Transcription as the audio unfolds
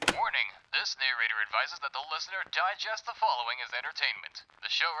This narrator advises that the listener digest the following as entertainment.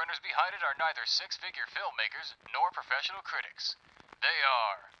 The showrunners behind it are neither six-figure filmmakers nor professional critics. They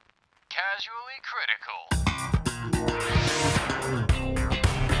are casually critical.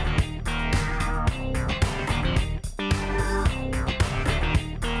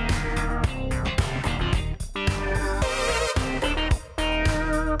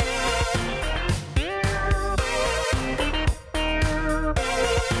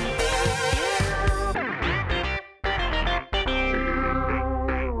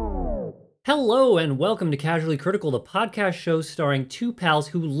 Hello and welcome to Casually Critical, the podcast show starring two pals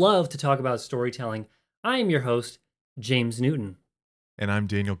who love to talk about storytelling. I am your host, James Newton. And I'm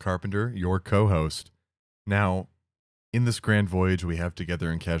Daniel Carpenter, your co-host. Now, in this grand voyage we have together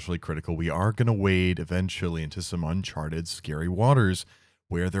in Casually Critical, we are going to wade eventually into some uncharted, scary waters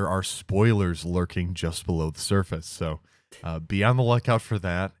where there are spoilers lurking just below the surface. So be on the lookout for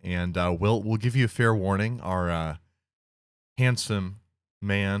that, and we'll give you a fair warning. Our handsome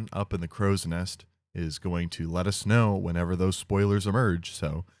man up in the crow's nest is going to let us know whenever those spoilers emerge,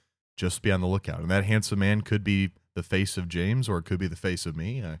 so just be on the lookout. And that handsome man could be the face of James, or it could be the face of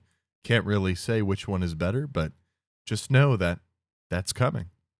me. I can't really say which one is better, but just know that that's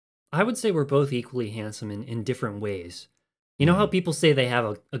coming. I would say we're both equally handsome in different ways. You know how people say they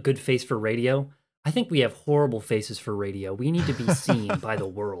have a good face for radio? I think we have horrible faces for radio. We need to be seen by the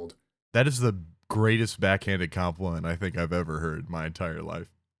world. That is the greatest backhanded compliment I think I've ever heard in my entire life.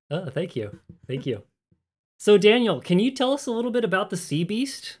 Oh, thank you. Thank you. So, Daniel, can you tell us a little bit about The Sea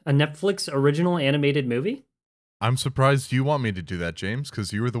Beast, a Netflix original animated movie? I'm surprised you want me to do that, James,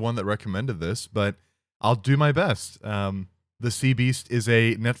 because you were the one that recommended this, but I'll do my best. The Sea Beast is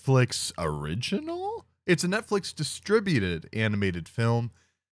a Netflix original? It's a Netflix distributed animated film.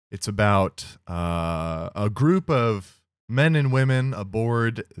 It's about a group of men and women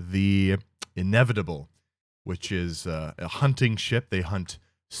aboard the Inevitable, which is a hunting ship. They hunt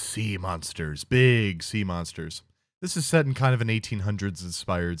sea monsters, big sea monsters. This is set in kind of an 1800s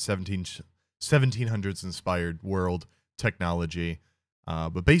inspired, 1700s inspired world technology.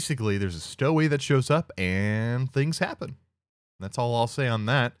 But basically, there's a stowaway that shows up and things happen. That's all I'll say on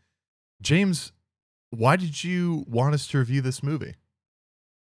that. James, why did you want us to review this movie?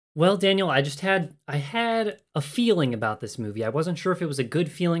 Well, Daniel, I had a feeling about this movie. I wasn't sure if it was a good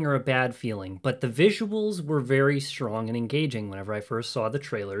feeling or a bad feeling, but the visuals were very strong and engaging whenever I first saw the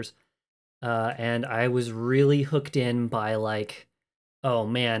trailers. And I was really hooked in by like, oh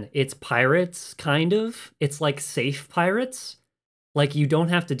man, it's pirates, kind of. It's like safe pirates. Like you don't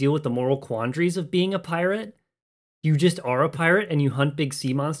have to deal with the moral quandaries of being a pirate. You just are a pirate and you hunt big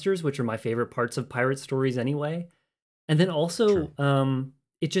sea monsters, which are my favorite parts of pirate stories anyway. And then also, True.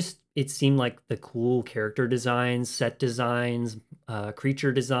 it seemed like the cool character designs, set designs,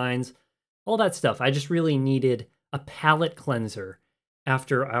 creature designs, all that stuff. I just really needed a palate cleanser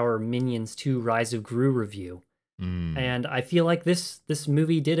after our Minions 2 Rise of Gru review. And I feel like this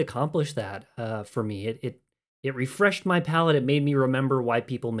movie did accomplish that for me. It refreshed my palate. It made me remember why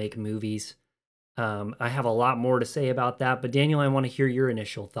people make movies. I have a lot more to say about that, but Daniel, I want to hear your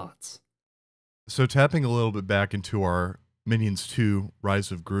initial thoughts. So tapping a little bit back into our Minions 2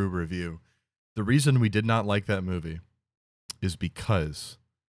 Rise of Gru review, the reason we did not like that movie is because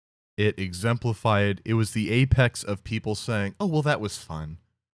it exemplified, it was the apex of people saying, oh, well, that was fun.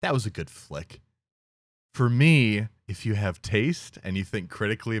 That was a good flick. For me, if you have taste and you think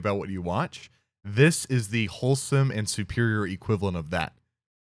critically about what you watch, this is the wholesome and superior equivalent of that.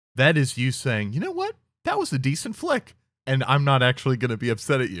 That is you saying, you know what? That was a decent flick. And I'm not actually going to be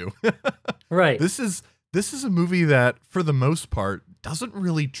upset at you. Right. This is a movie that, for the most part, doesn't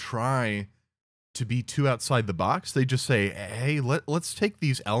really try to be too outside the box. They just say, hey, let's take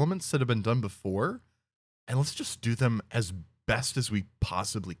these elements that have been done before and let's just do them as best as we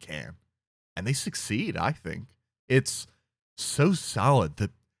possibly can. And they succeed, I think. It's so solid.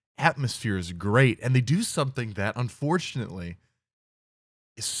 The atmosphere is great. And they do something that, unfortunately,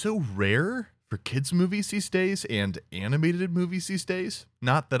 is so rare for kids' movies these days and animated movies these days.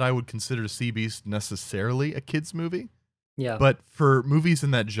 Not that I would consider Sea Beast necessarily a kids' movie. Yeah. But for movies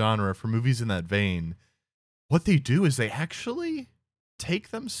in that genre, for movies in that vein, what they do is they actually take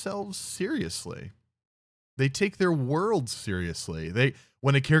themselves seriously. They take their world seriously.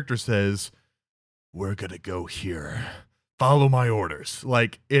 When a character says, we're going to go here, follow my orders,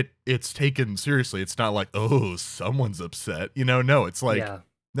 like it's taken seriously. It's not like, oh, someone's upset. No, it's like,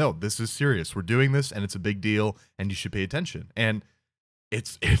 no, this is serious. We're doing this and it's a big deal and you should pay attention. And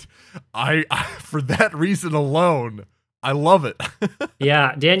I for that reason alone, I love it.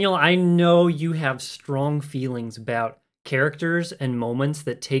 Yeah, Daniel, I know you have strong feelings about characters and moments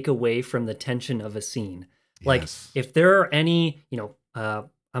that take away from the tension of a scene. Like, Yes. if there are any,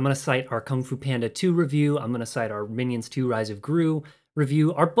 I'm going to cite our Kung Fu Panda 2 review. I'm going to cite our Minions 2 Rise of Gru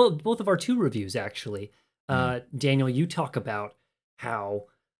review. Our both of our 2 reviews, actually. Daniel, you talk about how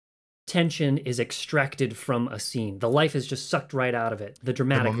tension is extracted from a scene. The life is just sucked right out of it. The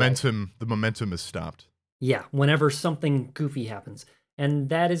dramatic The momentum is stopped. Yeah, whenever something goofy happens. And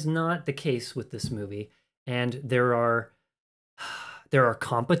that is not the case with this movie. And there are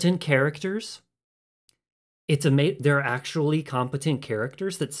competent characters. There are actually competent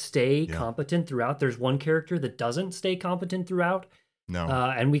characters that stay competent throughout. There's one character that doesn't stay competent throughout. No.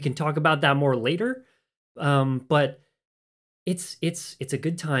 And we can talk about that more later. But it's a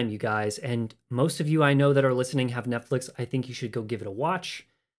good time, you guys. And most of you I know that are listening have Netflix. I think you should go give it a watch.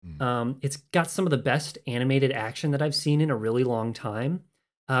 It's got some of the best animated action that I've seen in a really long time.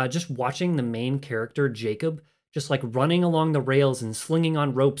 Just watching the main character, Jacob, just like running along the rails and slinging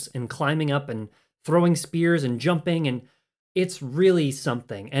on ropes and climbing up and throwing spears and jumping, and it's really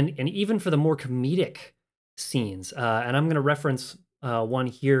something. And even for the more comedic scenes, and I'm going to reference one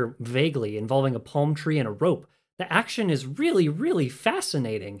here vaguely involving a palm tree and a rope. The action is really, really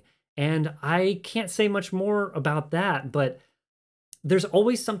fascinating, and I can't say much more about that, but there's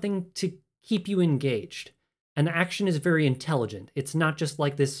always something to keep you engaged, and the action is very intelligent. It's not just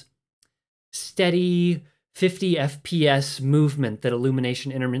like this steady 50 FPS movement that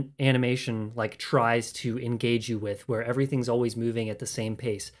Illumination Animation like tries to engage you with, where everything's always moving at the same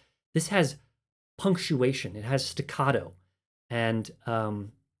pace. This has punctuation. It has staccato. And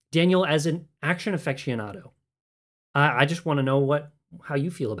Daniel, as an action aficionado, I just want to know how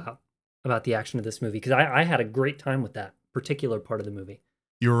you feel about the action of this movie, because I had a great time with that particular part of the movie.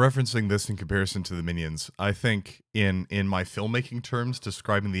 You were referencing this in comparison to the Minions. I think in my filmmaking terms,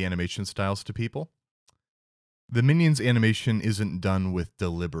 describing the animation styles to people, the Minions animation isn't done with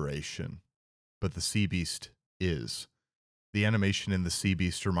deliberation, but the Sea Beast is. The animation in the Sea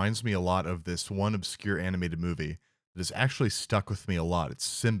Beast reminds me a lot of this one obscure animated movie that has actually stuck with me a lot. It's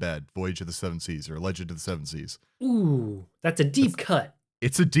Sinbad, Voyage of the Seven Seas, or Legend of the Seven Seas. Ooh, that's a deep cut.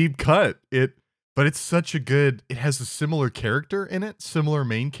 It's a deep cut. But it's such a good, it has a similar character in it, similar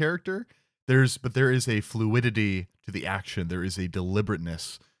main character. But there is a fluidity to the action. There is a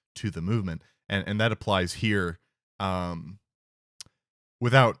deliberateness to the movement. And that applies here.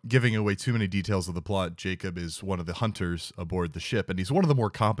 Without giving away too many details of the plot, Jacob is one of the hunters aboard the ship, and he's one of the more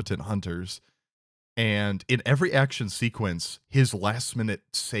competent hunters. And in every action sequence, his last minute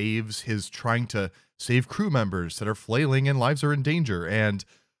saves, his trying to save crew members that are flailing and lives are in danger. And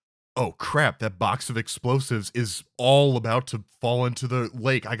oh crap, that box of explosives is all about to fall into the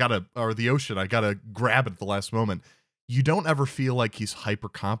lake. Or the ocean. I gotta grab it at the last moment. You don't ever feel like he's hyper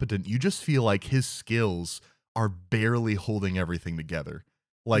competent. You just feel like his skills are barely holding everything together.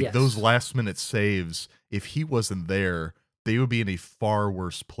 Like those last minute saves, if he wasn't there, they would be in a far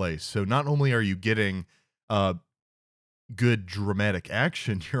worse place. So not only are you getting good dramatic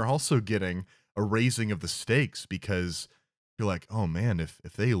action, you're also getting a raising of the stakes, because you're like, oh man, if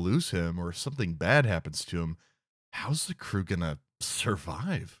they lose him or if something bad happens to him, how's the crew gonna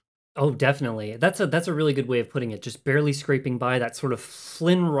survive? Oh, definitely. That's a really good way of putting it. Just barely scraping by, that sort of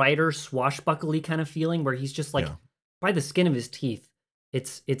Flynn Rider swashbuckly kind of feeling where he's just like by the skin of his teeth.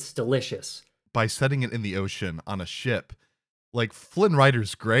 It's delicious. By setting it in the ocean on a ship, like Flynn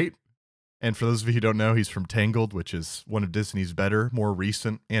Rider's great. And for those of you who don't know, he's from Tangled, which is one of Disney's better, more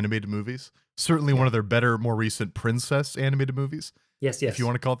recent animated movies. Certainly one of their better, more recent princess animated movies. Yes. If you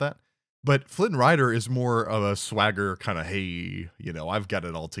want to call it that. But Flynn Rider is more of a swagger kind of, hey, I've got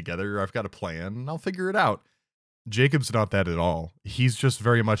it all together. I've got a plan and I'll figure it out. Jacob's not that at all. He's just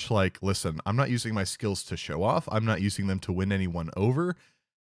very much like, listen, I'm not using my skills to show off. I'm not using them to win anyone over.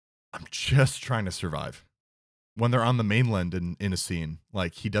 I'm just trying to survive. When they're on the mainland in a scene,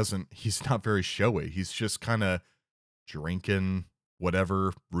 like he's not very showy. He's just kind of drinking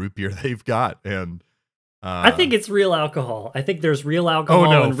whatever root beer they've got. And I think it's real alcohol. I think there's real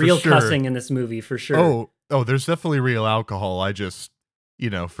alcohol and real cussing in this movie for sure. Oh, there's definitely real alcohol. I just,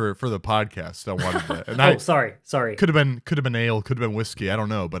 for the podcast, I wanted that. And sorry. Could have been ale, could have been whiskey. I don't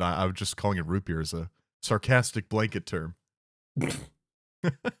know, but I was just calling it root beer as a sarcastic blanket term.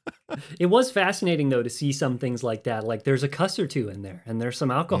 It was fascinating though to see some things like that. Like there's a cuss or two in there, and there's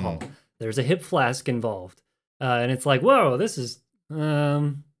some alcohol. There's a hip flask involved, and it's like, whoa, this is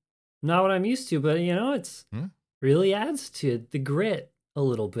not what I'm used to, but it's really adds to the grit a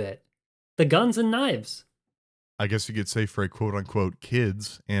little bit. The guns and knives. I guess you could say for a quote unquote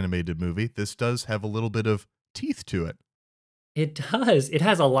kids animated movie, this does have a little bit of teeth to it. It does. It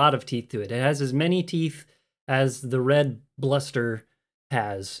has a lot of teeth to it. It has as many teeth as the red bluster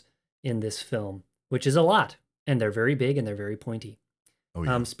has in this film, which is a lot. And they're very big and they're very pointy. Oh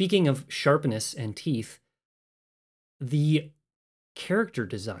yeah. Speaking of sharpness and teeth, the character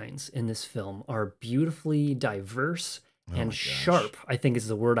designs in this film are beautifully diverse Oh my and gosh. sharp, I think is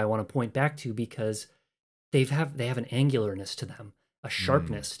the word I want to point back to, because they have an angularness to them, a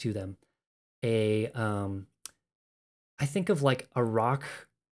sharpness to them. I think of like a rock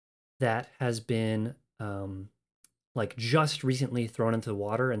that has been like just recently thrown into the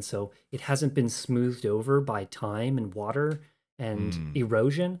water, and so it hasn't been smoothed over by time and water and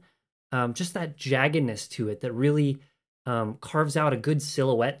erosion. Just that jaggedness to it that really carves out a good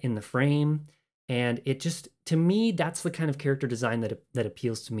silhouette in the frame, and it just, to me, that's the kind of character design that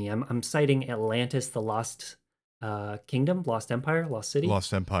appeals to me. I'm citing Atlantis, the Lost Kingdom, Lost Empire, Lost City.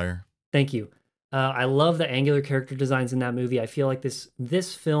 Lost Empire. Thank you. I love the angular character designs in that movie. I feel like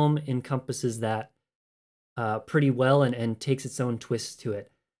this film encompasses that pretty well and takes its own twist to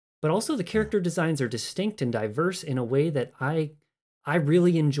it. But also the character designs are distinct and diverse in a way that I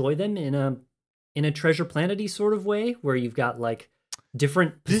really enjoy them in a Treasure Planet-y sort of way, where you've got like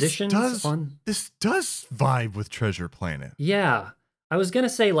different positions This does vibe with Treasure Planet. Yeah. I was gonna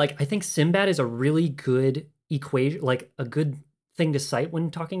say, like, I think Sinbad is a really good equation, like a good thing to cite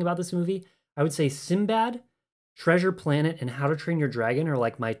when talking about this movie. I would say Sinbad, Treasure Planet, and How to Train Your Dragon are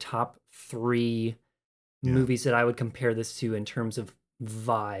like my top 3 movies that I would compare this to in terms of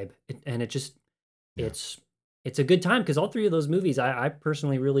vibe. It's a good time because all 3 of those movies I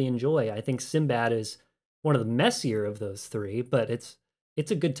personally really enjoy. I think Sinbad is one of the messier of those 3, but it's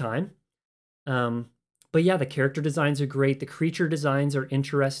a good time. But yeah, the character designs are great. The creature designs are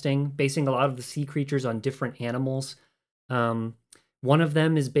interesting, basing a lot of the sea creatures on different animals. One of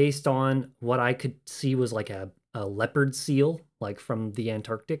them is based on what I could see was like a leopard seal, like from the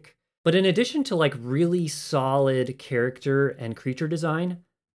Antarctic. But in addition to like really solid character and creature design,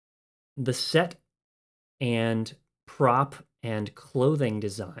 the set and prop and clothing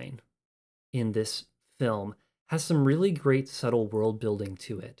design in this film has some really great subtle world building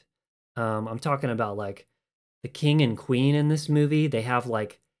to it. I'm talking about like the king and queen in this movie. They have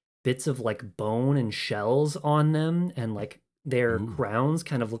like bits of like bone and shells on them, and like their crowns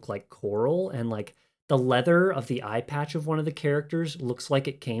kind of look like coral, and like the leather of the eye patch of one of the characters looks like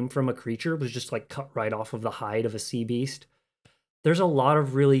it came from a creature. It was just like cut right off of the hide of a sea beast. There's a lot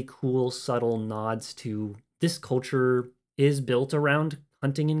of really cool, subtle nods to this culture is built around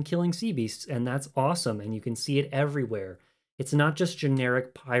hunting and killing sea beasts, and that's awesome, and you can see it everywhere. It's not just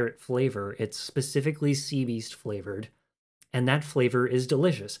generic pirate flavor, it's specifically sea beast flavored, and that flavor is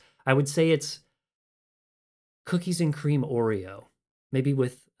delicious. I would say it's cookies and cream Oreo, maybe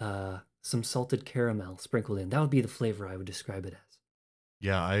with some salted caramel sprinkled in. That would be the flavor I would describe it as.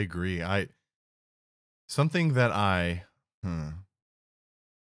 Yeah, I agree. Something that I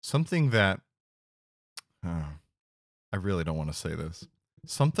really don't want to say this.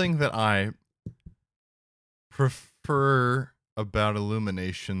 Something that I prefer about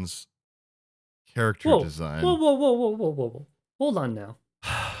Illumination's character design. Whoa. Hold on now.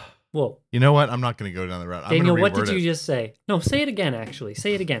 Whoa. You know what? I'm not going to go down the route. Daniel, what did you just say? No, say it again, actually.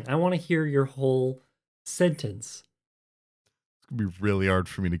 Say it again. I want to hear your whole sentence. It's going to be really hard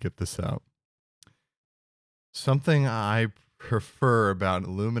for me to get this out. Something I prefer about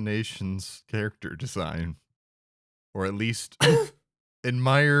Illumination's character design, or at least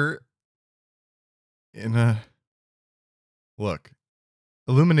admire look,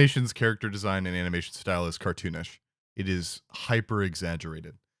 Illumination's character design and animation style is cartoonish. It is hyper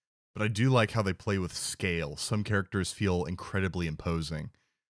exaggerated, but I do like how they play with scale. Some characters feel incredibly imposing,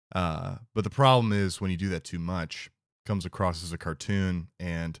 but the problem is when you do that too much, it comes across as a cartoon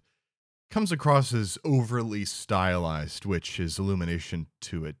and comes across as overly stylized, which is Illumination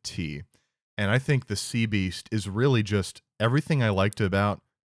to a T. And I think the Sea Beast is really just everything I liked about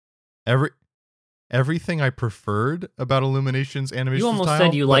everything I preferred about Illumination's animation style. You almost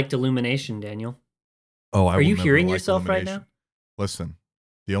said you liked Illumination, Daniel. Oh, Are you hearing yourself right now? Listen,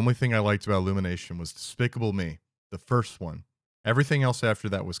 the only thing I liked about Illumination was Despicable Me, the first one. Everything else after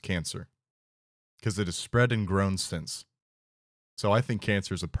that was cancer, because it has spread and grown since. So I think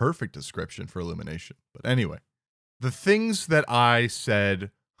cancer is a perfect description for Illumination. But anyway, the things that I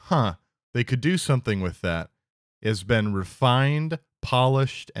said, they could do something with that, has been refined,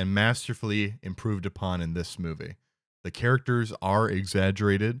 polished, and masterfully improved upon in this movie. The characters are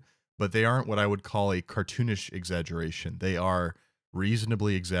exaggerated, but they aren't what I would call a cartoonish exaggeration. They are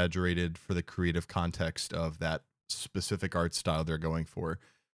reasonably exaggerated for the creative context of that specific art style they're going for.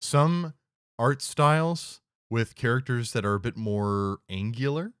 Some art styles with characters that are a bit more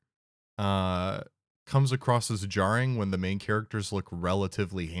angular comes across as jarring when the main characters look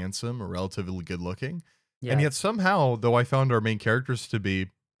relatively handsome or relatively good looking. And Yeah. yet somehow, though I found our main characters to be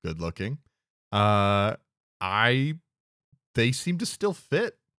good looking, uh, I they seem to still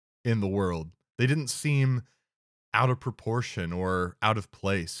fit in the world. They didn't seem out of proportion or out of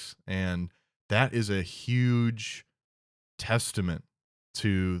place. And that is a huge testament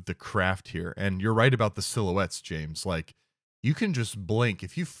to the craft here. And you're right about the silhouettes, James. Like, you can just blink.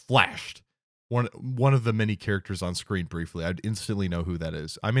 If you flashed one of the many characters on screen briefly, I'd instantly know who that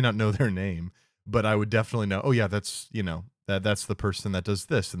is. I may not know their name, but I would definitely know, oh yeah, that's, that's the person that does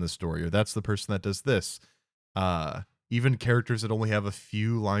this in the story, or that's the person that does this. Even characters that only have a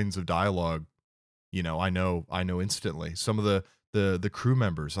few lines of dialogue, I know instantly. Some of the crew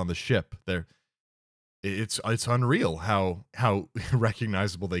members on the ship, it's unreal how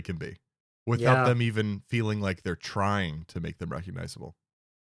recognizable they can be without Yeah. them even feeling like they're trying to make them recognizable.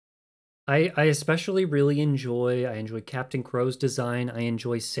 I especially really enjoy Captain Crow's design. I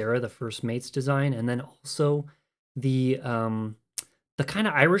enjoy Sarah, the first mate's design, and then also the kind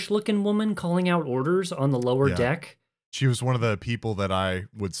of Irish looking woman calling out orders on the lower Yeah. deck. She was one of the people that I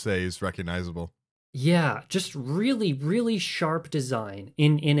would say is recognizable. Yeah, just really, really sharp design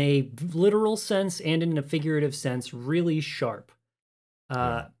in a literal sense and in a figurative sense, really sharp.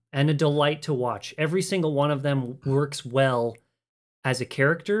 Yeah. And a delight to watch. Every single one of them works well as a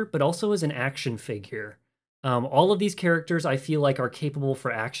character, but also as an action figure. All of these characters I feel like are capable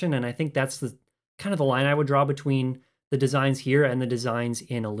for action, and I think that's the kind of the line I would draw between the designs here and the designs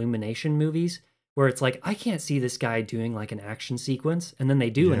in Illumination movies, where it's like, I can't see this guy doing like an action sequence, and then they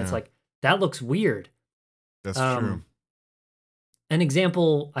do, and it's Yeah. like, that looks weird. That's true. An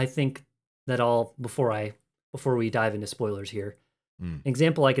example I think that before we dive into spoilers here, Mm. an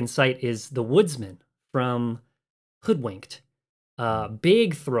example I can cite is the Woodsman from Hoodwinked.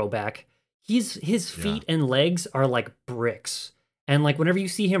 Big throwback. His feet and legs are like bricks. And like whenever you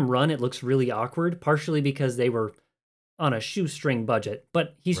see him run, it looks really awkward, partially because they were on a shoestring budget.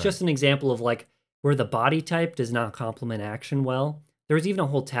 But he's Right. just an example of like where the body type does not complement action well. There was even a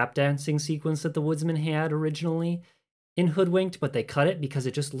whole tap dancing sequence that the Woodsman had originally in Hoodwinked, but they cut it because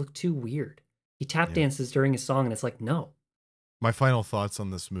it just looked too weird. He tap Yeah. dances during a song, and it's like, no. My final thoughts on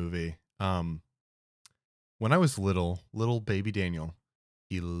this movie. When I was little baby Daniel,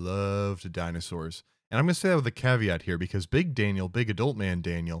 he loved dinosaurs. And I'm going to say that with a caveat here because big adult man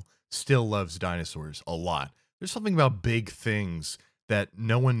Daniel, still loves dinosaurs a lot. There's something about big things that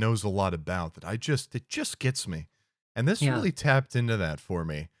no one knows a lot about that it just gets me. And this Yeah. really tapped into that for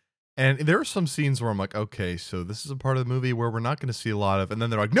me. And there are some scenes where I'm like, okay, so this is a part of the movie where we're not going to see a lot of, and then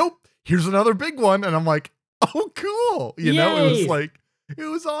they're like, nope, here's another big one. And I'm like, oh, cool. It was Yay! like, it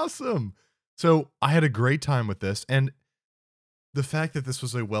was awesome. So I had a great time with this. And the fact that this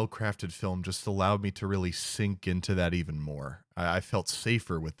was a well-crafted film just allowed me to really sink into that even more. I felt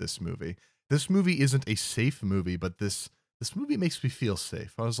safer with this movie. This movie isn't a safe movie, but this movie makes me feel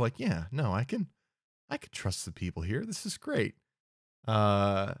safe. I was like, yeah, no, I can trust the people here. This is great.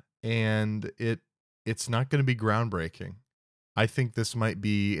 And it's not going to be groundbreaking. I think this might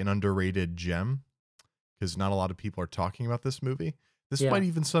be an underrated gem because not a lot of people are talking about this movie. This Yeah. might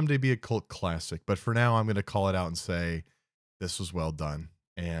even someday be a cult classic, but for now I'm going to call it out and say this was well done.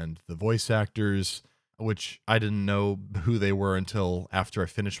 And the voice actors, which I didn't know who they were until after I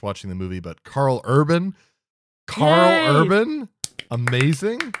finished watching the movie, but Carl Urban, Yay!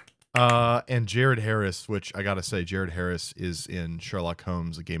 amazing. And Jared Harris, which I gotta say, Jared Harris is in Sherlock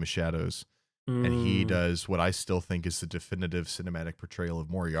Holmes: A Game of Shadows, and he Mm, does what I still think is the definitive cinematic portrayal of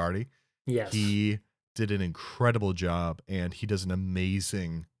Moriarty. yes. He did an incredible job, and he does an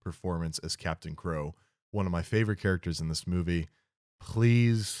amazing performance as Captain Crow, one of my favorite characters in this movie.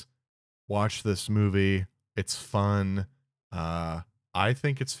 Please watch this movie. It's fun. I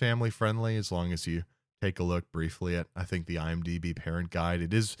think it's family friendly as long as you take a look briefly at, I think, the IMDb parent guide.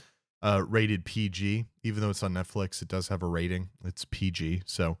 It is rated PG, even though it's on Netflix. It does have a rating. It's PG,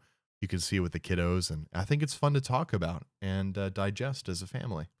 so you can see it with the kiddos, and I think it's fun to talk about and digest as a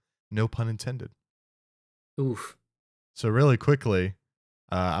family. No pun intended. Oof. So really quickly,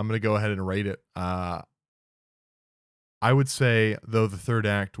 I'm going to go ahead and rate it. I would say, though the third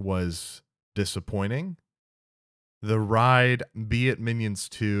act was disappointing, the ride, be it Minions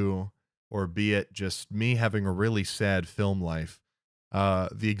 2 or be it just me having a really sad film life,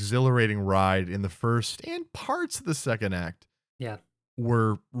 the exhilarating ride in the first and parts of the second act Yeah.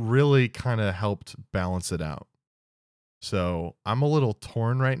 were really kind of helped balance it out. So I'm a little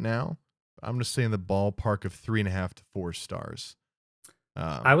torn right now. I'm just saying the ballpark of 3.5 to 4 stars.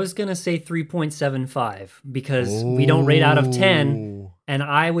 I was going to say 3.75 because we don't rate out of 10. Oh. And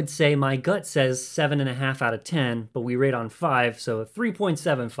I would say my gut says 7.5 out of 10, but we rate on 5, so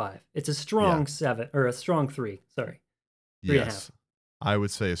 3.75. It's a strong 7 or a strong 3. Sorry, 3.5. Yes, I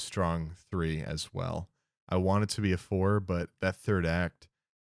would say a strong 3 as well. I want it to be a 4, but that third act,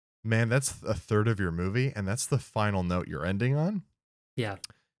 man, that's a third of your movie, and that's the final note you're ending on. Yeah.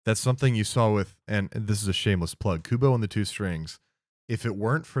 That's something you saw with, and this is a shameless plug, Kubo and the Two Strings. If it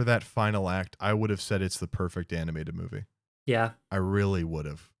weren't for that final act, I would have said it's the perfect animated movie. Yeah. I really would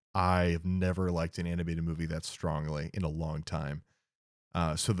have. I have never liked an animated movie that strongly in a long time.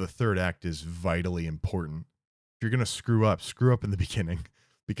 So the third act is vitally important. If you're going to screw up in the beginning,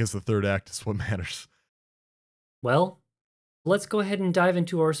 because the third act is what matters. Well, let's go ahead and dive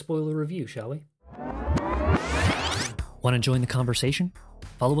into our spoiler review, shall we? Want to join the conversation?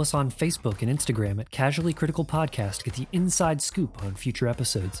 Follow us on Facebook and Instagram at Casually Critical Podcast to get the inside scoop on future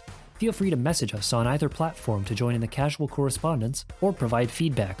episodes. Feel free to message us on either platform to join in the casual correspondence or provide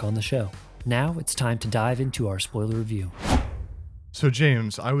feedback on the show. Now it's time to dive into our spoiler review. So,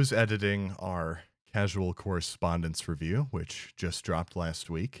 James, I was editing our casual correspondence review, which just dropped last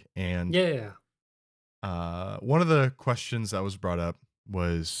week. And one of the questions that was brought up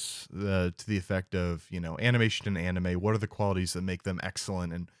was to the effect of, animation and anime, what are the qualities that make them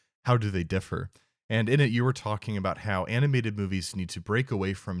excellent and how do they differ? And in it, you were talking about how animated movies need to break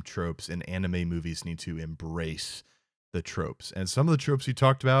away from tropes and anime movies need to embrace the tropes. And some of the tropes you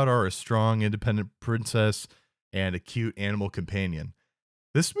talked about are a strong, independent princess and a cute animal companion.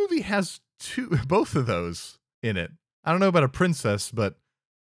 This movie has both of those in it. I don't know about a princess, but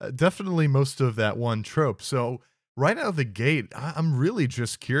definitely most of that one trope. So right out of the gate, I'm really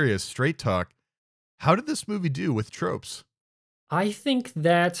just curious, straight talk, how did this movie do with tropes? I think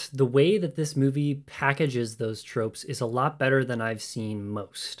that the way that this movie packages those tropes is a lot better than I've seen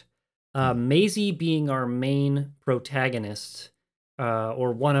most. Maisie being our main protagonist,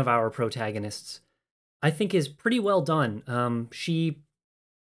 or one of our protagonists, I think is pretty well done. She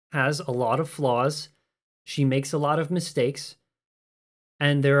has a lot of flaws. She makes a lot of mistakes.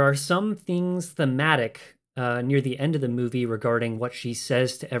 And there are some things thematic near the end of the movie regarding what she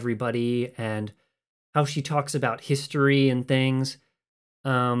says to everybody and how she talks about history and things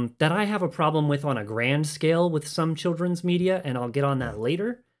that I have a problem with on a grand scale with some children's media, and I'll get on that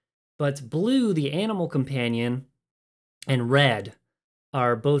later. But Blue, the animal companion, and Red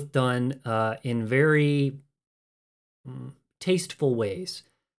are both done in very tasteful ways.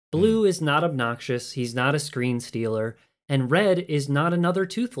 Blue is not obnoxious, he's not a screen stealer, and Red is not another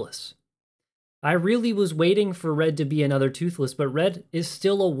Toothless. I really was waiting for Red to be another Toothless, but Red is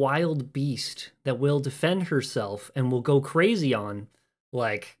still a wild beast that will defend herself and will go crazy on,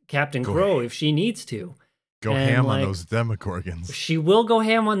 like, Captain Crow if she needs to. Go ham on those Demogorgons. She will go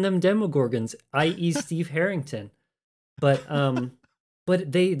ham on them Demogorgons, i.e. Steve Harrington. But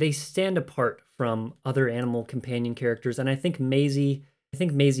they stand apart from other animal companion characters, and I think Maisie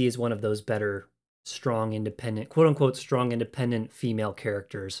is one of those better strong independent, quote unquote strong independent female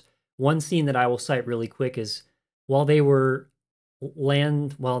characters. One scene that I will cite really quick is while they weren't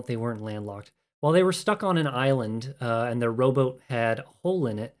landlocked. While they were stuck on an island and their rowboat had a hole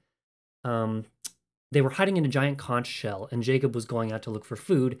in it, they were hiding in a giant conch shell, and Jacob was going out to look for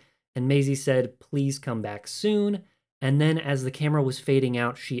food, and Maisie said, "Please come back soon." And then as the camera was fading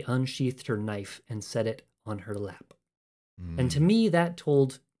out, she unsheathed her knife and set it on her lap. And to me, that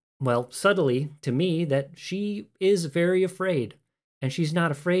told, subtly to me, that she is very afraid. And she's not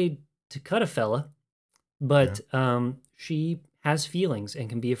afraid to cut a fella, but she has feelings and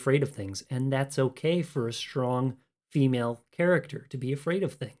can be afraid of things. And that's okay for a strong female character to be afraid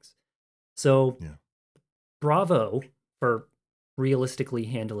of things. So bravo for realistically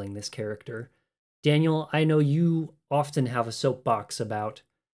handling this character. Daniel, I know you often have a soapbox about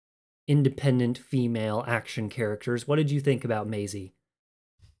independent female action characters. What did you think about Maisie?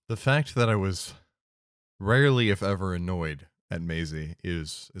 The fact that I was rarely, if ever, annoyed at Maisie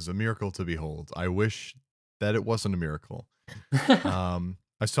is a miracle to behold. I wish that it wasn't a miracle.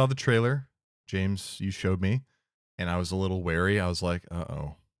 I saw the trailer, James, you showed me, and I was a little wary. I was like,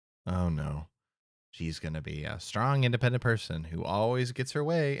 oh no. She's going to be a strong, independent person who always gets her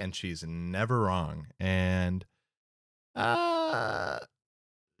way, and she's never wrong. And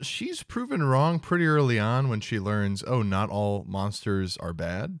she's proven wrong pretty early on when she learns, not all monsters are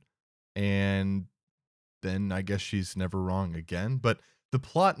bad. And then I guess she's never wrong again. But the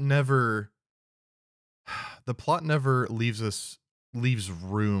plot never leaves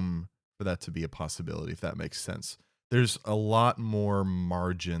room for that to be a possibility, if that makes sense. There's a lot more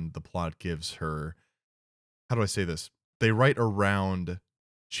margin the plot gives her. How do I say this? They write around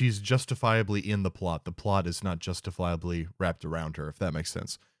she's justifiably in the plot. The plot is not justifiably wrapped around her, if that makes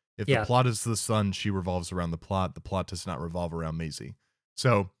sense. If the Yeah. plot is the sun, she revolves around the plot. The plot does not revolve around Maisie.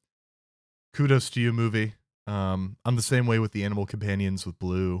 So kudos to you, movie. I'm the same way with the animal companions with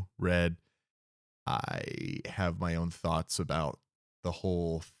Blue, Red. I have my own thoughts about the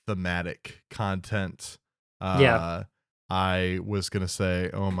whole thematic content. Yeah. I was going to say,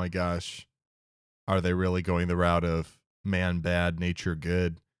 oh my gosh, are they really going the route of man bad, nature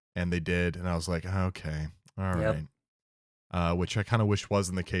good? And they did. And I was like, okay, all Yep. right. Which I kind of wish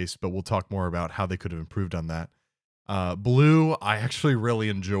wasn't the case, but we'll talk more about how they could have improved on that. Blue, I actually really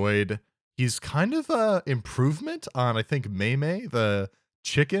enjoyed. He's kind of a improvement on, I think, Mei, the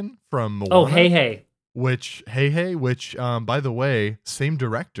chicken from Moana. Oh, hey. Which, by the way, same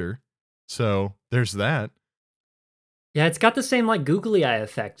director. So there's that. Yeah, it's got the same like googly eye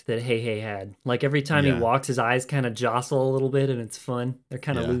effect that Hey had. Like every time he Yeah. walks, his eyes kind of jostle a little bit, and it's fun. They're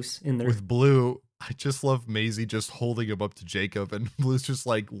kind of Yeah. loose in there. With Blue, I just love Maisie just holding him up to Jacob, and Blue's just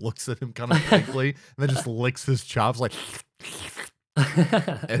like looks at him kind of blankly, and then just licks his chops like,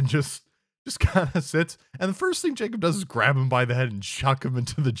 and just kind of sits. And the first thing Jacob does is grab him by the head and chuck him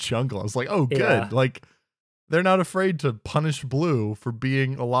into the jungle. I was like, oh, good. Yeah. Like, they're not afraid to punish Blue for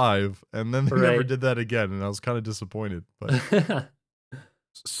being alive. And then they never Right. did that again. And I was kind of disappointed. But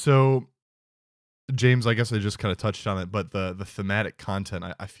so, James, I guess I just kind of touched on it, but the thematic content,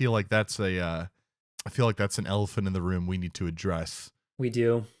 I feel like that's an elephant in the room we need to address. We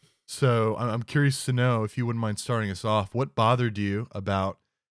do. So I'm curious to know, if you wouldn't mind starting us off, what bothered you about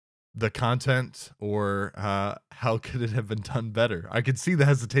the content, or how could it have been done better? I could see the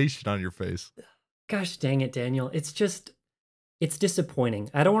hesitation on your face. Gosh dang it, Daniel. It's disappointing.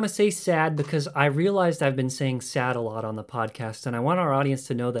 I don't want to say sad because I realized I've been saying sad a lot on the podcast, and I want our audience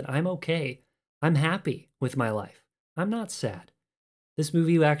to know that I'm okay. I'm happy with my life. I'm not sad. This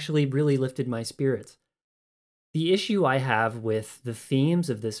movie actually really lifted my spirits. The issue I have with the themes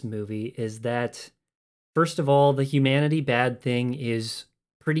of this movie is that, first of all, the humanity bad thing is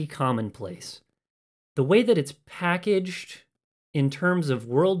pretty commonplace. The way that it's packaged in terms of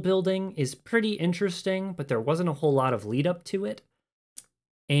world building is pretty interesting, but there wasn't a whole lot of lead up to it.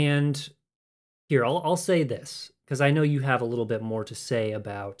 And here, I'll say this, because I know you have a little bit more to say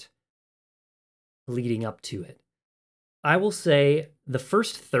about leading up to it. I will say the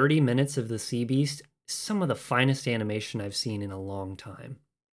first 30 minutes of The Sea Beast is some of the finest animation I've seen in a long time.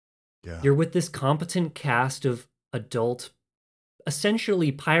 Yeah. You're with this competent cast of adult,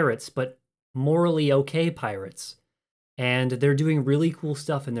 essentially pirates, but morally okay pirates. And they're doing really cool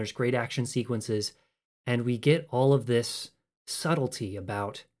stuff, and there's great action sequences. And we get all of this subtlety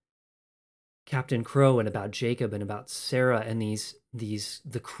about Captain Crow and about Jacob and about Sarah and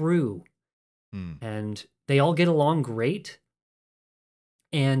the crew. And they all get along great.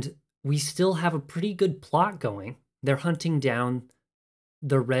 And we still have a pretty good plot going. They're hunting down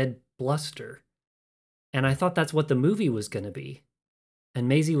the red bluster. And I thought that's what the movie was going to be. And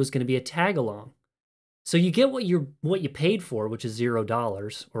Maisie was going to be a tag along. So you get what you paid for, which is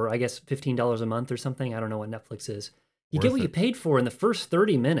 $0, or I guess $15 a month or something. I don't know what Netflix is. You get Worth what you it. paid for in the first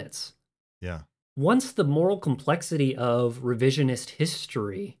 30 minutes. Yeah. Once the moral complexity of revisionist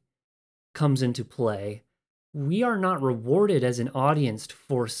history comes into play, we are not rewarded as an audience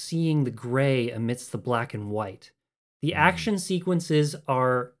for seeing the gray amidst the black and white. The action sequences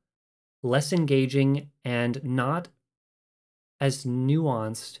are less engaging and not as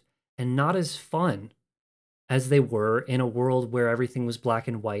nuanced and not as fun as they were in a world where everything was black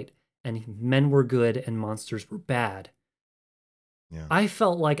and white and men were good and monsters were bad. Yeah. I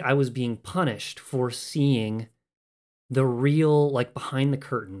felt like I was being punished for seeing the real, like, behind the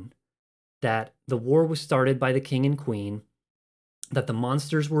curtain, that the war was started by the king and queen, that the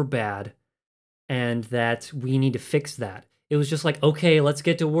monsters were bad, and that we need to fix that. It was just like, okay, let's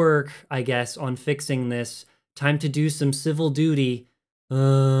get to work, I guess, on fixing this. Time to do some civil duty.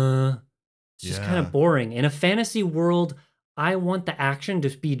 It's just kind Yeah. of boring. In a fantasy world, I want the action to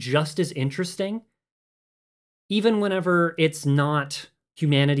be just as interesting, even whenever it's not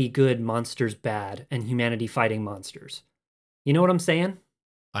humanity good, monsters bad, and humanity fighting monsters. You know what I'm saying?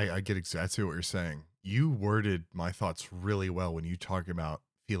 I get exactly what you're saying. You worded my thoughts really well when you talk about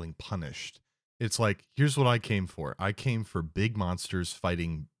feeling punished. It's like, here's what I came for. I came for big monsters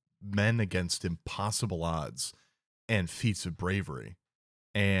fighting men against impossible odds and feats of bravery.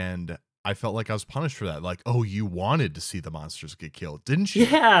 And I felt like I was punished for that. Like, oh, you wanted to see the monsters get killed, didn't you?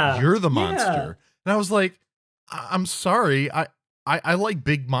 Yeah. You're the Yeah. monster. And I was like, I'm sorry. I like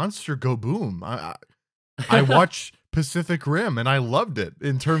big monster go boom. I watch Pacific Rim and I loved it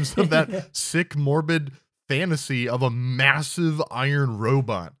in terms of that sick, morbid fantasy of a massive iron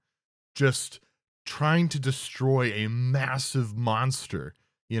robot just trying to destroy a massive monster,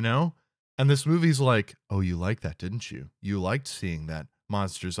 you know? And this movie's like, oh, you liked that, didn't you? You liked seeing that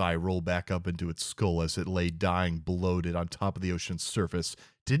monster's eye roll back up into its skull as it lay dying, bloated on top of the ocean's surface,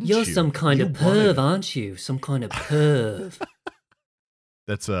 didn't you? You're some kind You of wanted perv, aren't you? Some kind of perv.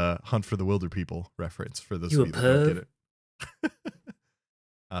 That's a Hunt for the Wilder People reference for those You of a you that don't perv? get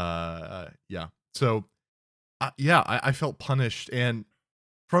it. Yeah. So, I felt punished, and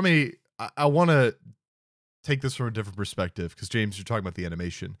from I want to take this from a different perspective because James, you're talking about the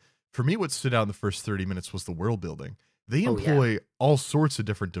animation. For me, what stood out in the first 30 minutes was the world building. They Oh, yeah. employ all sorts of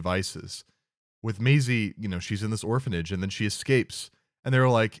different devices. With Maisie, she's in this orphanage and then she escapes. And they're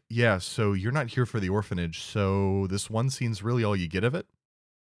like, yeah, so you're not here for the orphanage. So this one scene's really all you get of it.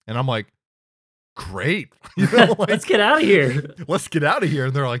 And I'm like, great. Let's get out of here. Let's get out of here.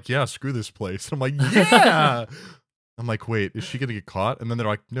 And they're like, yeah, screw this place. I'm like, yeah. I'm like, wait, is she going to get caught? And then they're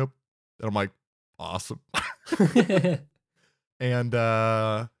like, nope. And I'm like, awesome. And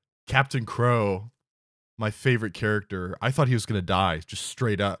Captain Crow, my favorite character, I thought he was going to die just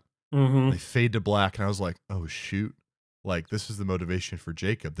straight up. Mm-hmm. They fade to black. And I was like, oh, shoot. Like, this is the motivation for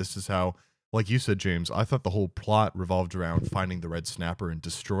Jacob. This is how, like you said, James, I thought the whole plot revolved around finding the red snapper and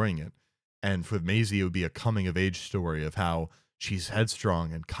destroying it. And for Maisie, it would be a coming of age story of how she's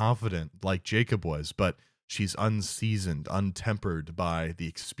headstrong and confident like Jacob was, but she's unseasoned, untempered by the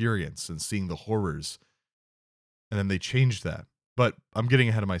experience and seeing the horrors. And then they changed that. But I'm getting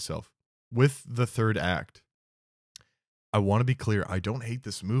ahead of myself. With the third act, I want to be clear. I don't hate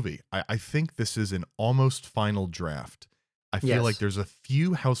this movie. I think this is an almost final draft. I feel like there's a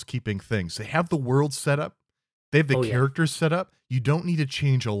few housekeeping things. They have the world set up. They have the characters set up. You don't need to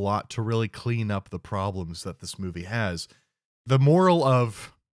change a lot to really clean up the problems that this movie has. The moral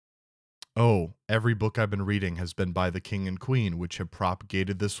of, oh, every book I've been reading has been by the king and queen, which have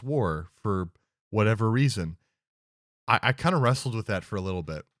propagated this war for whatever reason. I kind of wrestled with that for a little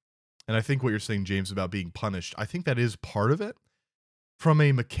bit. And I think what you're saying, James, about being punished, I think that is part of it. From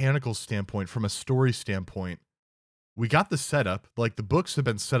a mechanical standpoint, from a story standpoint, we got the setup. Like, the books have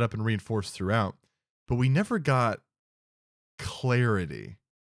been set up and reinforced throughout, but we never got clarity.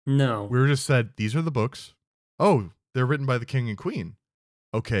 No. We were just said, these are the books. Oh, they're written by the king and queen.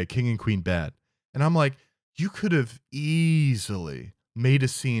 Okay, king and queen bad. And I'm like, you could have easily made a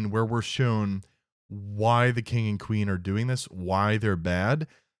scene where we're shown why the king and queen are doing this, why they're bad.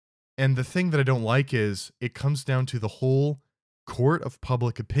 And the thing that I don't like is it comes down to the whole court of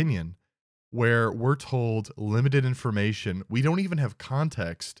public opinion where we're told limited information. We don't even have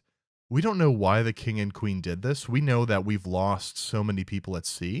context. We don't know why the king and queen did this. We know that we've lost so many people at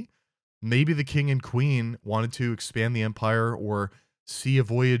sea. Maybe the king and queen wanted to expand the empire or see a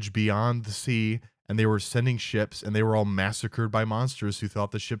voyage beyond the sea, and they were sending ships, and they were all massacred by monsters who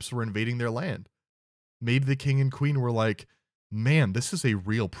thought the ships were invading their land. Maybe the king and queen were like, man, this is a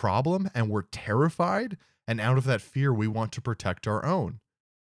real problem, and we're terrified, and out of that fear, we want to protect our own.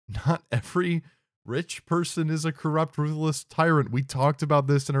 Not every rich person is a corrupt, ruthless tyrant. We talked about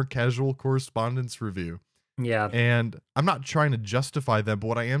this in our casual correspondence review. Yeah. And I'm not trying to justify them, but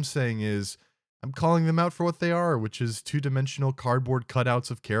what I am saying is I'm calling them out for what they are, which is two-dimensional cardboard cutouts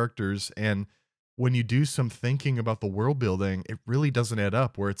of characters. And when you do some thinking about the world building, it really doesn't add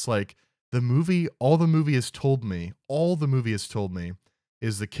up, where it's like all the movie has told me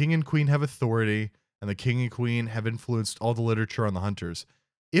is the king and queen have authority and the king and queen have influenced all the literature on the hunters.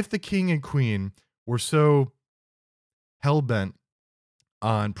 If the king and queen were so hell-bent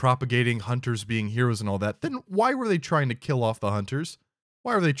on propagating hunters being heroes and all that, then why were they trying to kill off the hunters?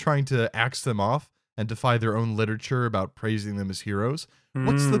 Why are they trying to axe them off and defy their own literature about praising them as heroes?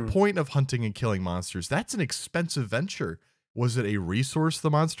 What's the point of hunting and killing monsters? That's an expensive venture. Was it a resource the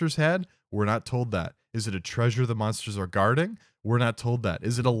monsters had? We're not told that. Is it a treasure the monsters are guarding? We're not told that.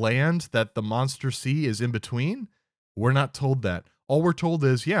 Is it a land that the monster sea is in between? We're not told that. All we're told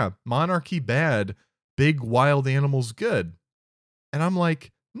is, yeah, monarchy bad, big wild animals good. And I'm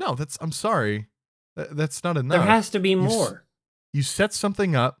like, no, I'm sorry. That's not enough. There has to be more. You set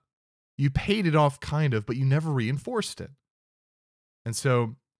something up, you paid it off kind of, but you never reinforced it. And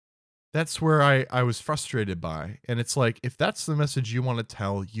so that's where I was frustrated by. And it's like, if that's the message you want to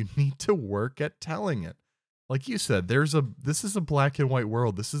tell, you need to work at telling it. Like you said, this is a black and white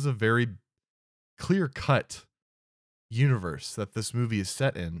world. This is a very clear-cut universe that this movie is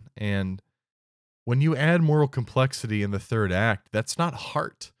set in. And when you add moral complexity in the third act, that's not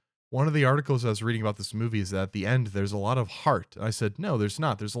heart. One of the articles I was reading about this movie is that at the end, there's a lot of heart. And I said, no, there's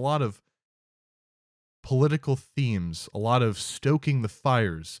not. There's a lot of political themes, a lot of stoking the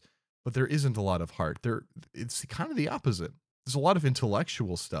fires. but there isn't a lot of heart. It's kind of the opposite. There's a lot of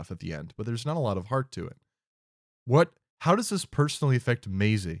intellectual stuff at the end, but there's not a lot of heart to it. How does this personally affect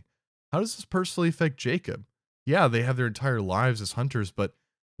Maisie? How does this personally affect Jacob? Yeah, they have their entire lives as hunters, but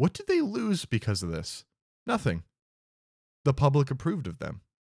what did they lose because of this? Nothing. The public approved of them.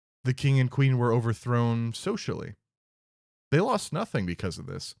 The king and queen were overthrown socially. They lost nothing because of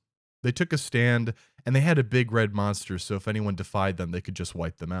this. They took a stand, and they had a big red monster, so if anyone defied them, they could just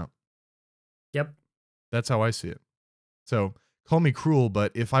wipe them out. Yep. That's how I see it. So, call me cruel,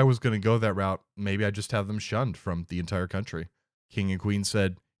 but if I was going to go that route, maybe I'd just have them shunned from the entire country. King and queen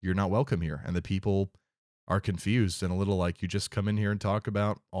said, you're not welcome here, and the people are confused and a little like, you just come in here and talk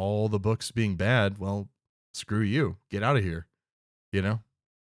about all the books being bad. Well, screw you. Get out of here. You know?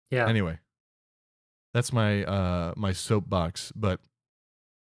 Yeah. Anyway, that's my my soapbox. But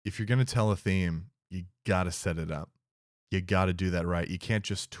if you're gonna tell a theme, you gotta set it up. You gotta do that right. You can't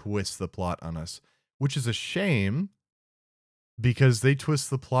just twist the plot on us, which is a shame because they twist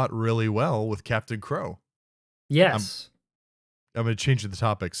the plot really well with Captain Crow. Yes. I'm gonna change the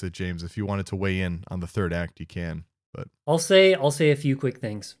topic, said James. If you wanted to weigh in on the third act, you can. But I'll say a few quick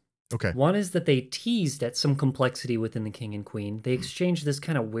things. okay. One is that they teased at some complexity within the king and queen. They exchanged this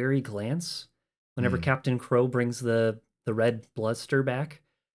kind of wary glance whenever Captain Crow brings the red bloodster back.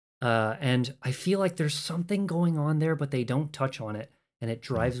 And I feel like there's something going on there, but they don't touch on it, and it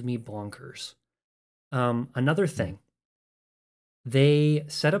drives me bonkers. Another thing, they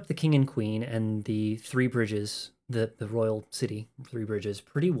set up the king and queen and the Three Bridges, the royal city, Three Bridges,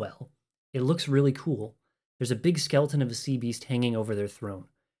 pretty well. It looks really cool. There's a big skeleton of a sea beast hanging over their throne.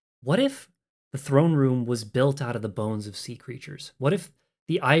 What if the throne room was built out of the bones of sea creatures? What if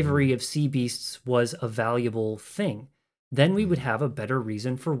the ivory of sea beasts was a valuable thing? Then we would have a better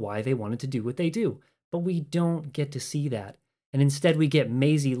reason for why they wanted to do what they do. But we don't get to see that. And instead we get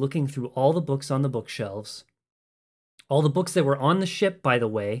Maisie looking through all the books on the bookshelves. All the books that were on the ship, by the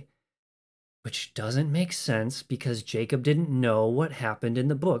way, which doesn't make sense because Jacob didn't know what happened in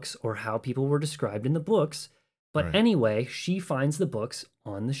the books or how people were described in the books. But anyway, she finds the books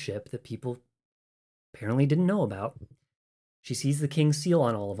on the ship that people apparently didn't know about. She sees the king's seal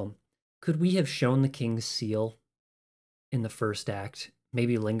on all of them. Could we have shown the king's seal in the first act?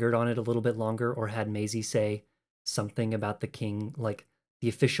 Maybe lingered on it a little bit longer, or had Maisie say something about the king, like the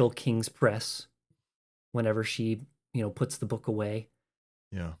official king's press, whenever she, puts the book away.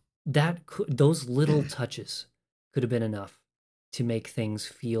 Yeah. Those little touches could have been enough to make things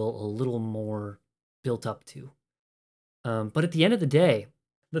feel a little more built up to. But at the end of the day,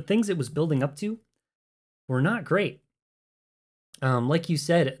 the things it was building up to were not great. Like you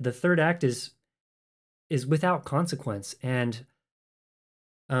said, the third act is without consequence, and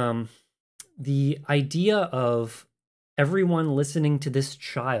the idea of everyone listening to this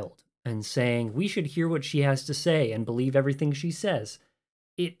child and saying we should hear what she has to say and believe everything she says,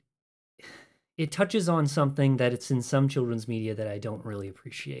 it touches on something that it's in some children's media that I don't really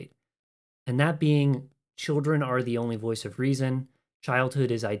appreciate, and that being children are the only voice of reason.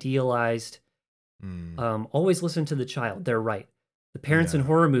 Childhood is idealized. Always listen to the child. They're right. The parents in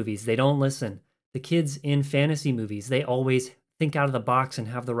horror movies, they don't listen. The kids in fantasy movies, they always think out of the box and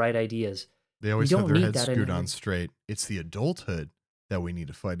have the right ideas. They always have their heads screwed on straight. It's the adulthood that we need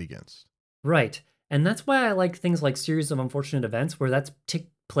to fight against. Right. And that's why I like things like Series of Unfortunate Events, where that's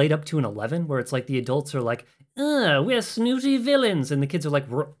played up to an 11, where it's like the adults are like, we're snooty villains. And the kids are like,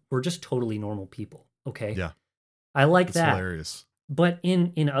 we're just totally normal people. Okay. Yeah. I like It's that. hilarious. But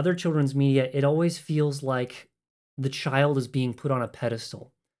in other children's media, it always feels like the child is being put on a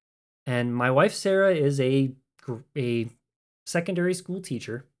pedestal. And my wife, Sarah, is a secondary school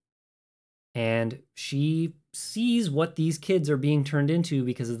teacher. And she sees what these kids are being turned into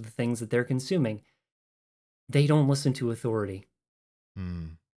because of the things that they're consuming. They don't listen to authority.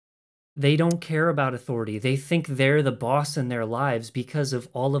 They don't care about authority. They think they're the boss in their lives because of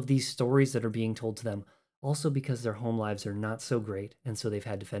all of these stories that are being told to them. Also because their home lives are not so great, and so they've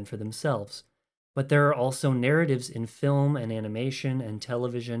had to fend for themselves. But there are also narratives in film and animation and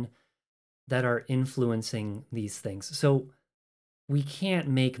television that are influencing these things. So we can't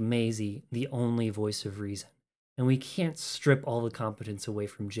make Maisie the only voice of reason. And we can't strip all the competence away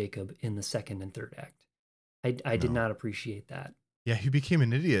from Jacob in the second and third act. I did not appreciate that. Yeah, he became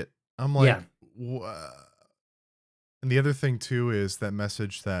an idiot. I'm like, and the other thing too is that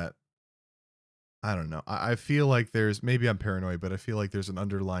message that, I don't know. I feel like maybe I'm paranoid, but I feel like there's an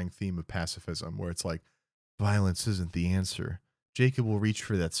underlying theme of pacifism where it's like, violence isn't the answer. Jacob will reach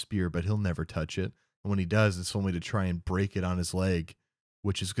for that spear, but he'll never touch it. And when he does, it's only to try and break it on his leg,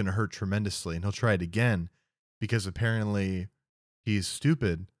 which is going to hurt tremendously. And he'll try it again because apparently he's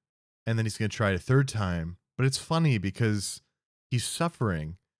stupid. and then he's going to try a third time. But it's funny because he's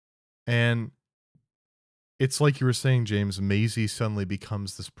suffering. And it's like you were saying, James, Maisie suddenly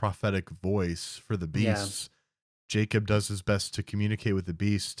becomes this prophetic voice for the Yeah. beasts. Jacob does his best to communicate with the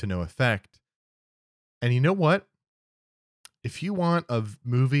beasts to no effect. And you know what? If you want a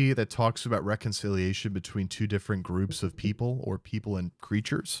movie that talks about reconciliation between two different groups of people or people and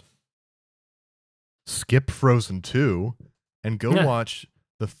creatures, skip Frozen 2 and go Yeah. watch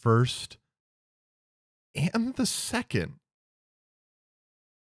the first and the second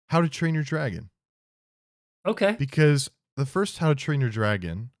How to Train Your Dragon. Okay. Because the first How to Train Your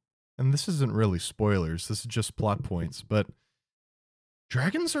Dragon, and this isn't really spoilers, this is just plot points, but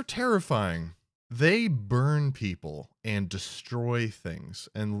dragons are terrifying. They burn people and destroy things.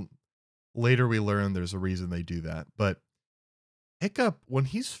 And later we learn there's a reason they do that. But Hiccup, when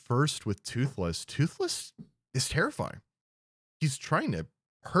he's first with Toothless, Toothless is terrifying. He's trying to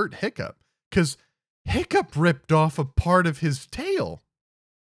hurt Hiccup because Hiccup ripped off a part of his tail.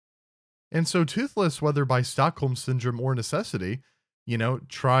 And so Toothless, whether by Stockholm Syndrome or necessity,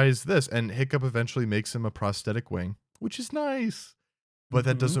 tries this. And Hiccup eventually makes him a prosthetic wing, which is nice. But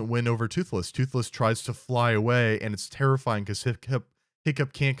that doesn't win over Toothless. Toothless tries to fly away, and it's terrifying because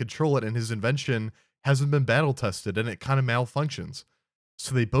Hiccup can't control it, and his invention hasn't been battle tested, and it kind of malfunctions.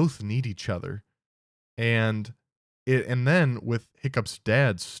 So they both need each other. And then with Hiccup's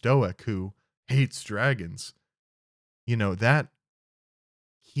dad, Stoic, who hates dragons, that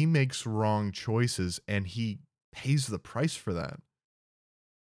he makes wrong choices, and he pays the price for that.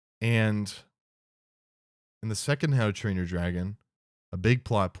 And in the second How to Train Your Dragon, a big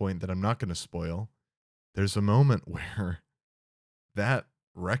plot point that I'm not going to spoil, there's a moment where that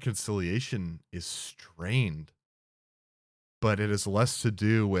reconciliation is strained. But it is less to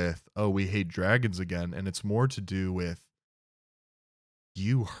do with, oh, we hate dragons again. And it's more to do with,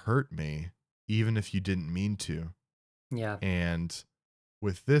 you hurt me, even if you didn't mean to. Yeah. And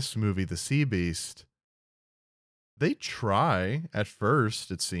with this movie, The Sea Beast, they try at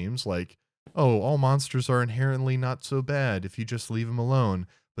first, it seems like, oh, all monsters are inherently not so bad if you just leave them alone.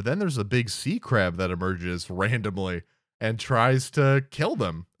 But then there's a big sea crab that emerges randomly and tries to kill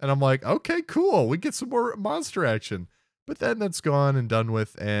them. And I'm like, okay, cool. We get some more monster action. But then that's gone and done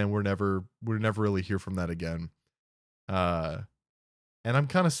with, and we're never really hear from that again. And I'm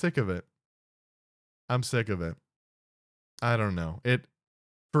kind of sick of it. I'm sick of it. I don't know.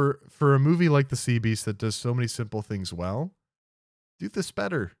 For a movie like The Sea Beast that does so many simple things well, do this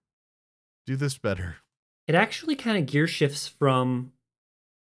better. Do this better. It actually kind of gear shifts from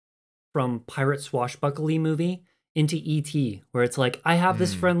pirate swashbuckly movie into E.T., where it's like, I have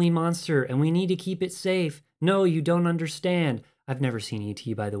this friendly monster and we need to keep it safe. No, you don't understand. I've never seen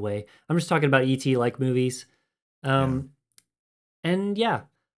E.T., by the way. I'm just talking about E.T. like movies. And yeah,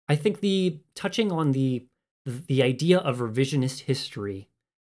 I think touching on the idea of revisionist history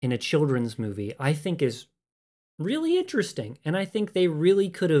in a children's movie, I think is really interesting. And I think they really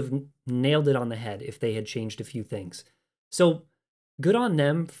could have nailed it on the head if they had changed a few things. So good on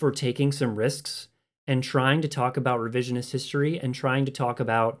them for taking some risks and trying to talk about revisionist history and trying to talk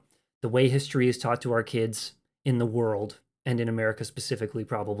about the way history is taught to our kids in the world and in America specifically.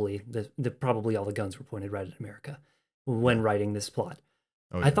 Probably probably all the guns were pointed right at America when writing this plot.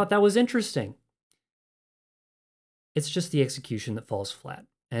 Oh, yeah. I thought that was interesting. It's just the execution that falls flat,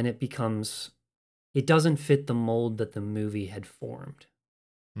 and it doesn't fit the mold that the movie had formed.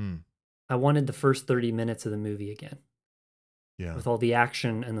 I wanted the first 30 minutes of the movie again. Yeah. With all the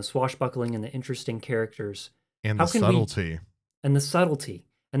action and the swashbuckling and the interesting characters. And the subtlety. And the subtlety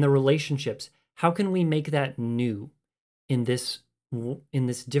and the relationships. How can we make that new in this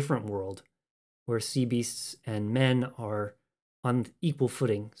different world where sea beasts and men are on equal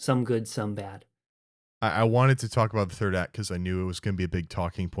footing, some good, some bad? I wanted to talk about the third act because I knew it was going to be a big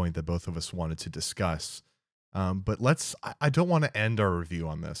talking point that both of us wanted to discuss. But I don't want to end our review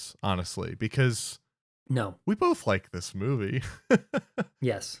on this, honestly, because no, we both like this movie.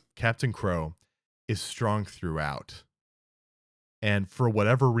 Yes. Captain Crow is strong throughout. And for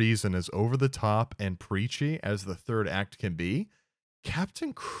whatever reason, as over the top and preachy as the third act can be,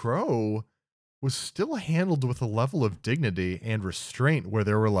 Captain Crow was still handled with a level of dignity and restraint where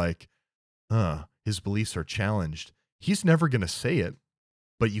they were like, his beliefs are challenged. He's never going to say it,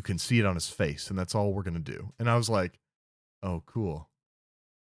 but you can see it on his face, and that's all we're going to do. And I was like, oh, cool.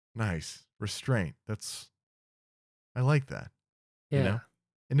 Nice. Restraint. I like that. Yeah. You know?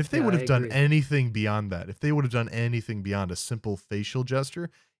 And if they would have done anything beyond that, if they would have done anything beyond a simple facial gesture,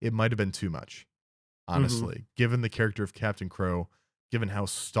 it might have been too much, honestly. Given the character of Captain Crow, given how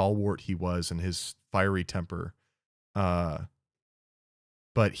stalwart he was and his fiery temper,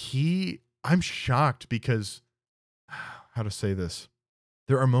 But I'm shocked because, how to say this?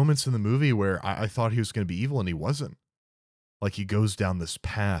 There are moments in the movie where I thought he was going to be evil and he wasn't. Like he goes down this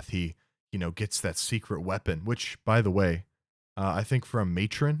path. He, gets that secret weapon, which, by the way, I think from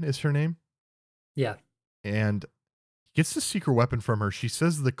Matron is her name. Yeah. And he gets the secret weapon from her. She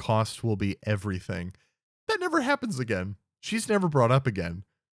says the cost will be everything. That never happens again. She's never brought up again.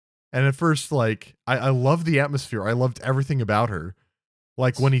 And at first, like, I love the atmosphere. I loved everything about her.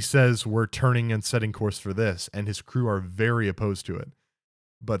 Like when he says, we're turning and setting course for this, and his crew are very opposed to it.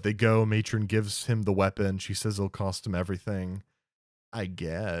 But they go, Matron gives him the weapon. She says it'll cost him everything. I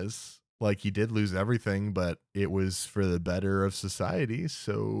guess. Like, he did lose everything, but it was for the better of society,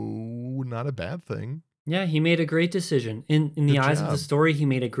 so not a bad thing. Yeah, he made a great decision. In the Good eyes of the job. story, he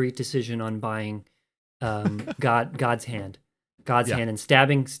made a great decision on buying God's hand. God's Yeah. hand, and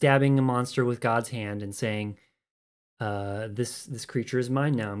stabbing a monster with God's hand and saying, this creature is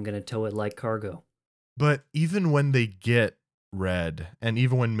mine now. I'm going to tow it like cargo. But even when they get Red, and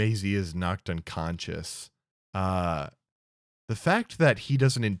even when Maisie is knocked unconscious, the fact that he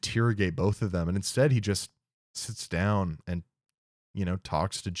doesn't interrogate both of them, and instead he just sits down and,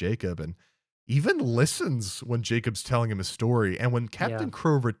 talks to Jacob and even listens when Jacob's telling him a story. And when Captain Yeah.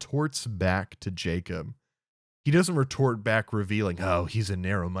 Crow retorts back to Jacob, he doesn't retort back revealing, oh, he's a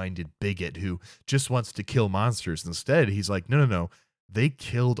narrow-minded bigot who just wants to kill monsters. Instead, he's like, no. They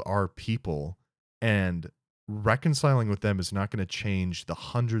killed our people, and reconciling with them is not going to change the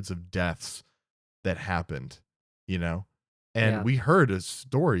hundreds of deaths that happened, And Yeah. we heard a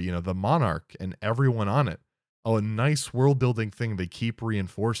story, the Monarch and everyone on it. Oh, a nice world-building thing they keep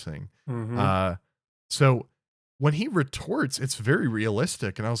reinforcing. Mhm. So when he retorts, it's very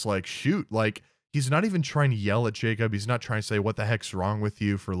realistic. And I was like, shoot, like, he's not even trying to yell at Jacob. He's not trying to say, what the heck's wrong with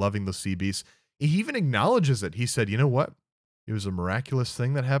you for loving the sea beasts. He even acknowledges it. He said, you know what? It was a miraculous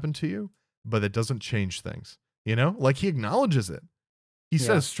thing that happened to you, but it doesn't change things. Like he acknowledges it. He Yeah.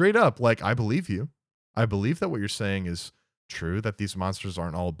 says straight up, like, I believe you. I believe that what you're saying is true, that these monsters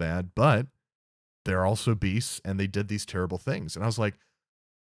aren't all bad, but they're also beasts and they did these terrible things. And I was like,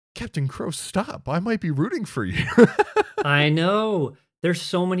 Captain Crow, stop. I might be rooting for you. I know. There's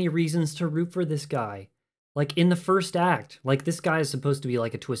so many reasons to root for this guy. Like in the first act, like this guy is supposed to be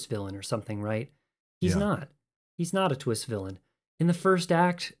like a twist villain or something, right? He's Yeah. not. He's not a twist villain. In the first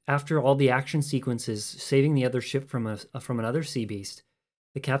act, after all the action sequences, saving the other ship from another sea beast,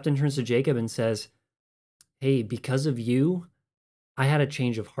 the captain turns to Jacob and says, "Hey, because of you, I had a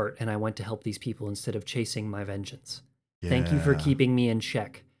change of heart and I went to help these people instead of chasing my vengeance. Thank you for Yeah. keeping me in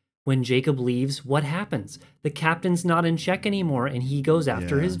check." When Jacob leaves, what happens? The captain's not in check anymore and he goes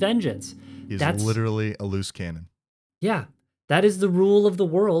after Yeah. his vengeance. He's That's literally a loose cannon. Yeah, that is the rule of the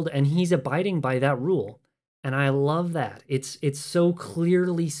world and he's abiding by that rule. And I love that. It's so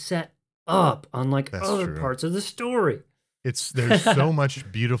clearly set up unlike That's other true. parts of the story. There's so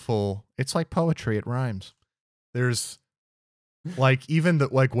much beautiful. It's like poetry. It rhymes. There's like even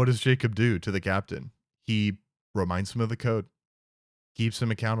like what does Jacob do to the captain? He reminds him of the code, keeps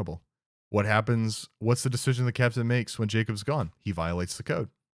him accountable. What happens? What's the decision the captain makes when Jacob's gone? He violates the code.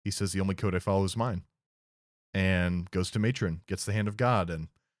 He says the only code I follow is mine, and goes to Matron, gets the hand of God, and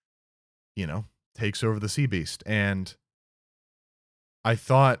takes over the sea beast. And I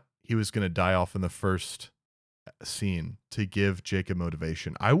thought he was going to die off in the first scene to give Jacob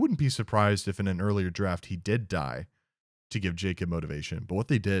motivation. I wouldn't be surprised if in an earlier draft he did die to give Jacob motivation. But what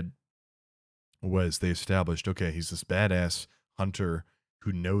they did was they established, okay, he's this badass hunter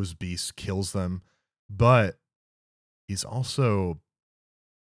who knows beasts, kills them, but he's also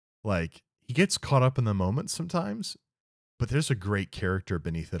like, he gets caught up in the moment sometimes, but there's a great character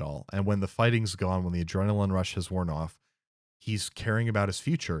beneath it all. And when the fighting's gone, when the adrenaline rush has worn off, he's caring about his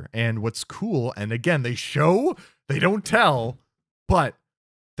future. And what's cool, and again, they don't tell, but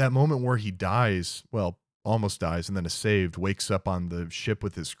that moment where he dies, well, almost dies and then is saved, wakes up on the ship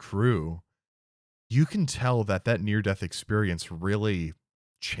with his crew, you can tell that near-death experience really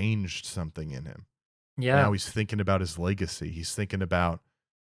changed something in him. Yeah. Now he's thinking about his legacy. He's thinking about,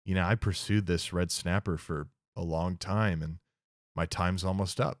 I pursued this red snapper for a long time and my time's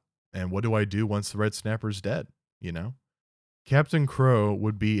almost up. And what do I do once the red snapper's dead? Captain Crow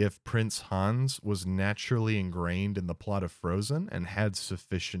would be if Prince Hans was naturally ingrained in the plot of Frozen and had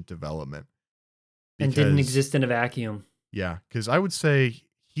sufficient development. And didn't Because- exist in a vacuum. Yeah, because I would say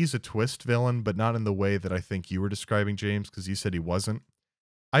he's a twist villain, but not in the way that I think you were describing, James, because you said he wasn't.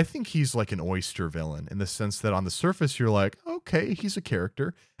 I think he's like an oyster villain in the sense that on the surface, you're like, okay, he's a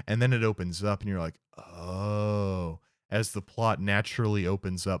character. And then it opens up and you're like, oh, as the plot naturally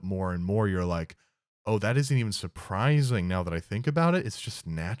opens up more and more, you're like, Oh, that isn't even surprising now that I think about it. It's just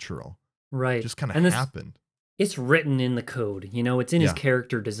natural. Right. It just kind And of this, happened. it's written in the code. You know, it's in his Yeah.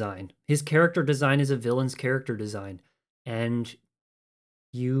 character design. His character design is a villain's character design. And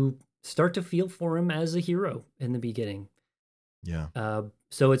you start to feel for him as a hero in the beginning. Yeah.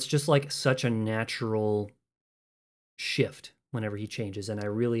 So it's just like such a natural shift whenever he changes. And I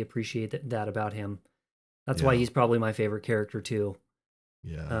really appreciate that about him. That's why Yeah. he's probably my favorite character too.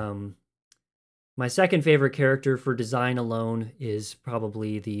 Yeah. My second favorite character for design alone is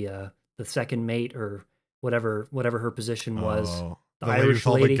probably the second mate or whatever her position was. Oh, The the lady Irish with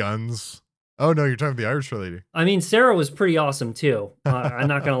all the lady. guns. Oh no, you're talking about the Irish lady. I mean, Sarah was pretty awesome too. I'm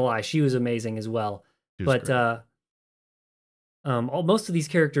not gonna lie, she was amazing as well. She was But great. most of these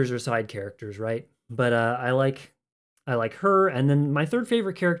characters are side characters, right? But I like her, and then my third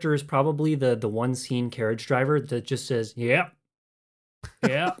favorite character is probably the one scene carriage driver that just says, "Yeah,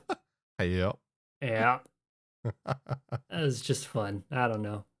 yeah, Hey, yep. yeah." It's just fun. I don't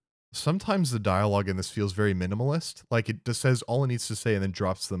know. Sometimes the dialogue in this feels very minimalist. Like it just says all it needs to say and then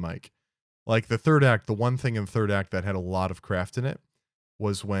drops the mic. Like the third act, the one thing in the third act that had a lot of craft in it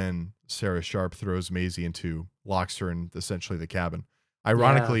was when Sarah Sharp throws Maisie locks her in essentially the cabin.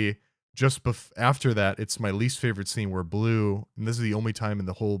 Ironically, just after that, it's my least favorite scene where Blue, and this is the only time in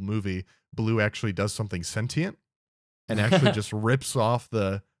the whole movie, Blue actually does something sentient and actually just rips off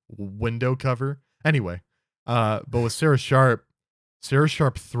the window cover. Anyway, but with Sarah Sharp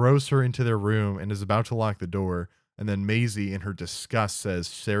throws her into their room and is about to lock the door. And then Maisie, in her disgust, says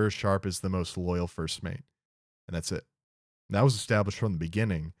Sarah Sharp is the most loyal first mate. And that's it. And that was established from the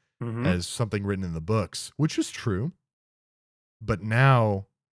beginning as something written in the books, which is true. But now,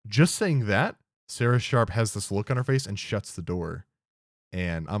 just saying that, Sarah Sharp has this look on her face and shuts the door.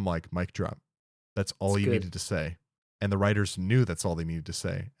 And I'm like, mic drop. That's all It's you good. needed to say. And the writers knew that's all they needed to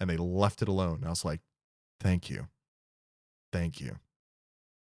say. And they left it alone. And I was like, thank you. Thank you.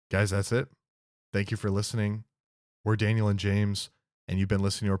 Guys, that's it. Thank you for listening. We're Daniel and James, and you've been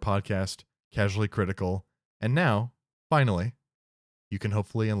listening to our podcast, Casually Critical. And now, finally, you can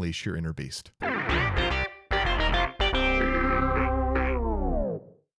hopefully unleash your inner beast.